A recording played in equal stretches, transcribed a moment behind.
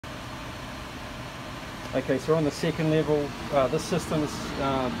Okay, so on the second level, this system is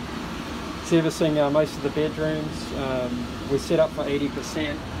servicing most of the bedrooms. We're set up for 80%.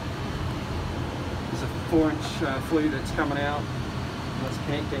 There's a 4-inch flue that's coming out. That's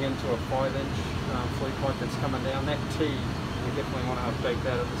connecting into a 5-inch flue pipe that's coming down. That T, we definitely want to update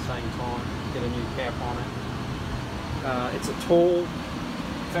that at the same time, get a new cap on it. It's a tall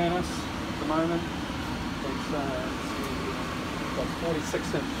furnace at the moment. It's got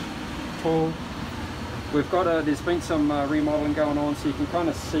 46-inch tall. We've got there's been some remodeling going on, so you can kind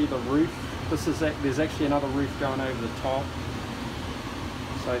of see the roof. There's actually another roof going over the top.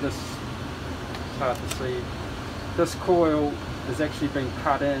 So this is hard to see. This coil has actually been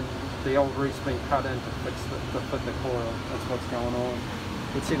cut in. The old roof's been cut in to fit the coil. That's what's going on.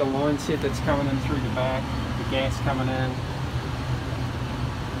 You can see the line set that's coming in through the back, the gas coming in,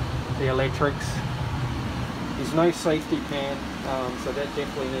 the electrics. There's no safety pan, so that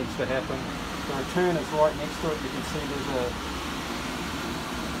definitely needs to happen. The return is right next to it. You can see there's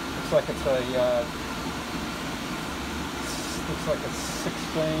looks like it's a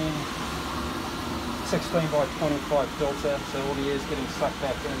 16 by 25 filter, so all the air's getting sucked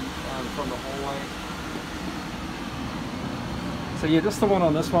back in from the hallway. So yeah, just the one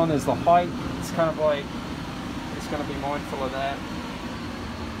on this one is the height. It's kind of like, it's going to be mindful of that.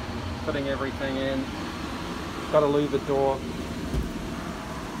 Putting everything in. Got to leave the door.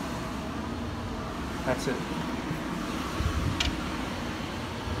 That's it.